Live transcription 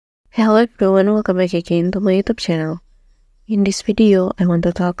Hello everyone, welcome back again to my YouTube channel. In this video, I want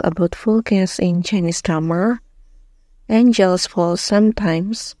to talk about full cast in Chinese drama, Angels Fall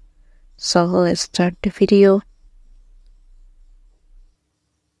Sometimes. So let's start the video.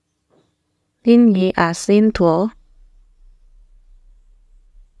 Lin Yi as Lin Tuo.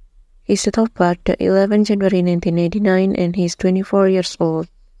 He's set of birth 11 January 1989 and he's 24 years old.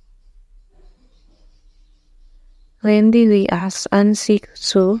 Lin Li as An Sik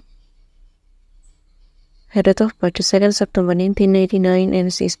Su. Her date of birth 2nd September 1989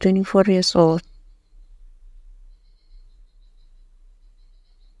 and she is 24 years old.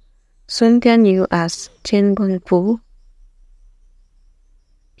 Sun Tian Yu as Chen Gongfu.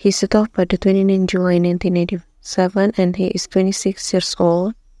 His date of birth 29 July 1987 and he is 26 years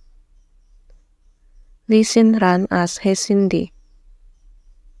old. Li Xin Ran as He Xin Di.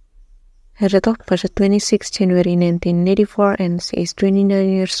 Her date of birth 26 January 1984 and she is 29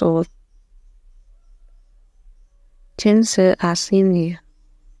 years old. Chen Se as Lin Yi.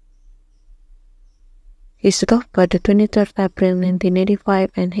 His date of birth 23rd April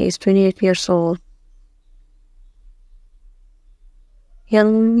 1985 and he is 28 years old.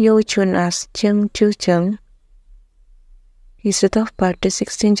 Yang Yo Chun as Cheng Chu Cheng. His date of birth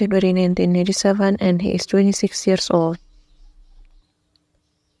 16 January 1987 and he is 26 years old.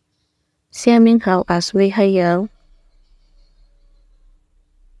 Xia Minghao as Wei Haiyang.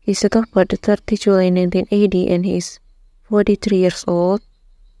 His date of birth 30 July 1980 and he is 43 years old.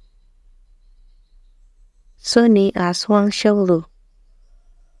 Sunny as Wang Xiaolu.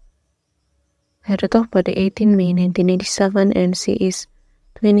 Her date of birth 18 May 1987 and she is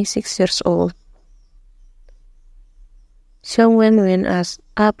 26 years old. Xiao Wenwen as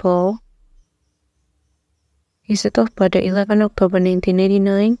Apple. His date of birth 11 October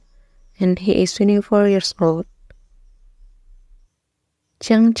 1989 and he is 24 years old.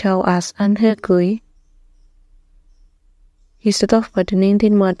 Jiang Chao as An He Gui. His date of birth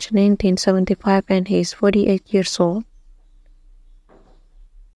 19 March 1975 and he is 48 years old.